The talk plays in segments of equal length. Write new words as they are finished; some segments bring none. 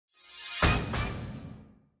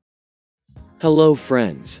Hello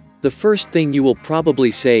friends. The first thing you will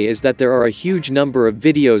probably say is that there are a huge number of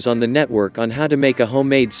videos on the network on how to make a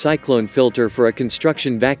homemade Cyclone filter for a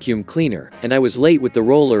construction vacuum cleaner, and I was late with the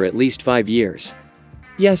roller at least 5 years.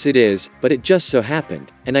 Yes it is, but it just so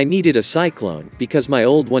happened, and I needed a Cyclone, because my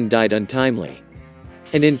old one died untimely.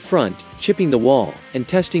 And in front, chipping the wall, and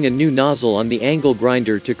testing a new nozzle on the angle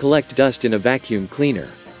grinder to collect dust in a vacuum cleaner.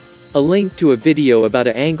 A link to a video about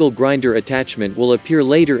an angle grinder attachment will appear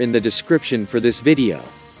later in the description for this video.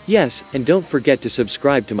 Yes, and don't forget to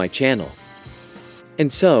subscribe to my channel. And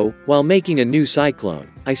so, while making a new Cyclone,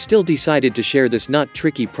 I still decided to share this not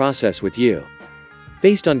tricky process with you.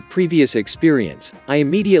 Based on previous experience, I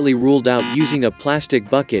immediately ruled out using a plastic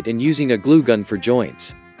bucket and using a glue gun for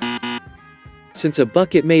joints. Since a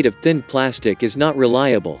bucket made of thin plastic is not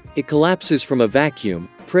reliable, it collapses from a vacuum,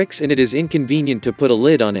 pricks, and it is inconvenient to put a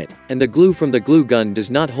lid on it, and the glue from the glue gun does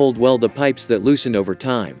not hold well the pipes that loosen over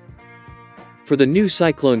time. For the new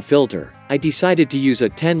Cyclone filter, I decided to use a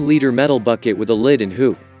 10-liter metal bucket with a lid and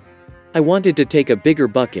hoop. I wanted to take a bigger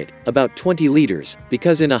bucket, about 20 liters,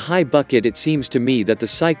 because in a high bucket it seems to me that the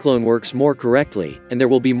Cyclone works more correctly, and there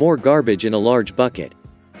will be more garbage in a large bucket.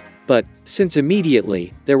 But, since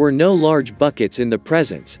immediately, there were no large buckets in the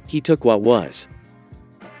presence, he took what was.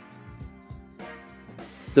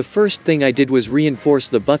 The first thing I did was reinforce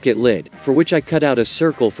the bucket lid, for which I cut out a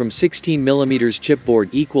circle from 16 mm chipboard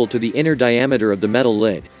equal to the inner diameter of the metal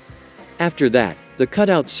lid. After that, the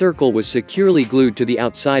cutout circle was securely glued to the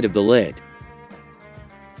outside of the lid.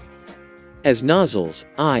 As nozzles,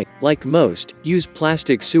 I, like most, use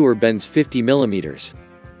plastic sewer bends 50 mm.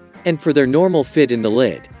 And for their normal fit in the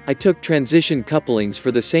lid, I took transition couplings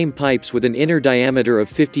for the same pipes with an inner diameter of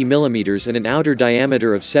 50 mm and an outer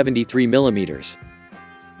diameter of 73 mm.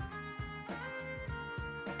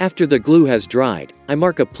 After the glue has dried, I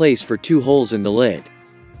mark a place for 2 holes in the lid.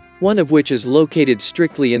 One of which is located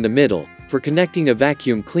strictly in the middle, for connecting a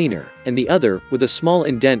vacuum cleaner, and the other, with a small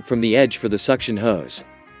indent from the edge for the suction hose.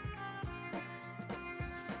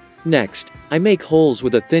 Next, I make holes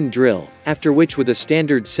with a thin drill, after which with a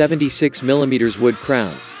standard 76 mm wood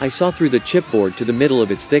crown, I saw through the chipboard to the middle of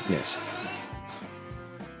its thickness.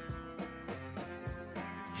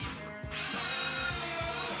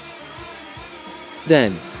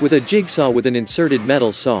 Then, with a jigsaw with an inserted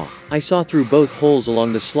metal saw, I saw through both holes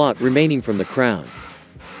along the slot remaining from the crown.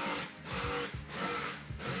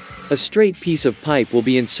 A straight piece of pipe will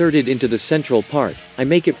be inserted into the central part. I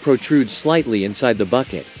make it protrude slightly inside the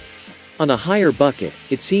bucket. On a higher bucket,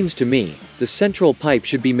 it seems to me, the central pipe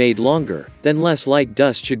should be made longer, then less light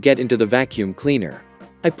dust should get into the vacuum cleaner.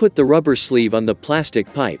 I put the rubber sleeve on the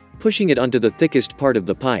plastic pipe, pushing it onto the thickest part of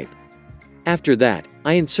the pipe. After that,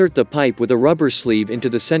 I insert the pipe with a rubber sleeve into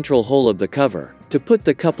the central hole of the cover. To put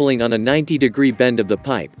the coupling on a 90-degree bend of the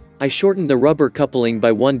pipe, I shorten the rubber coupling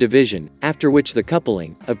by 1 division, after which the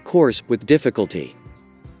coupling, of course, with difficulty.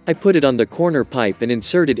 I put it on the corner pipe and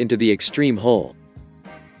insert it into the extreme hole.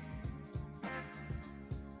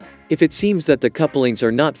 If it seems that the couplings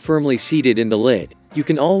are not firmly seated in the lid, you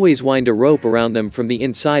can always wind a rope around them from the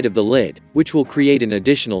inside of the lid, which will create an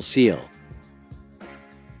additional seal.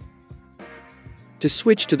 To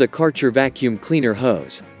switch to the Karcher vacuum cleaner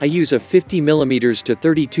hose, I use a 50 mm to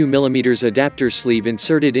 32 mm adapter sleeve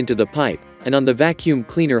inserted into the pipe, and on the vacuum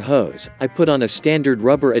cleaner hose, I put on a standard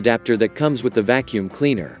rubber adapter that comes with the vacuum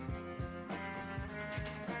cleaner.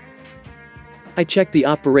 I check the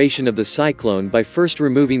operation of the Cyclone by first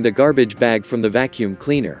removing the garbage bag from the vacuum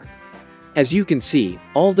cleaner. As you can see,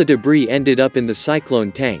 all the debris ended up in the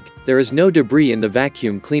Cyclone tank. There is no debris in the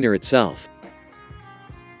vacuum cleaner itself.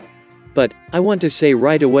 But, I want to say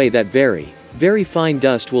right away that very fine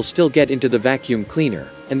dust will still get into the vacuum cleaner,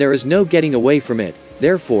 and there is no getting away from it.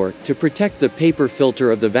 Therefore, to protect the paper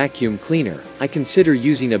filter of the vacuum cleaner, I consider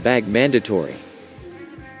using a bag mandatory.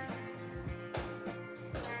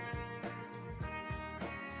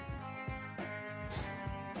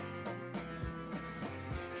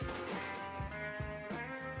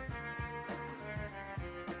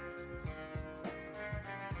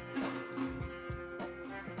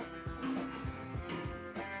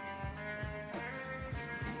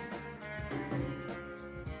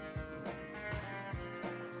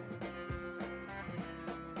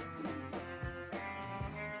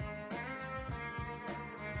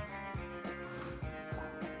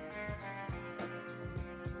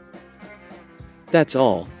 That's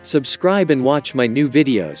all. Subscribe and watch my new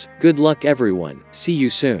videos. Good luck everyone. See you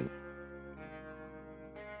soon.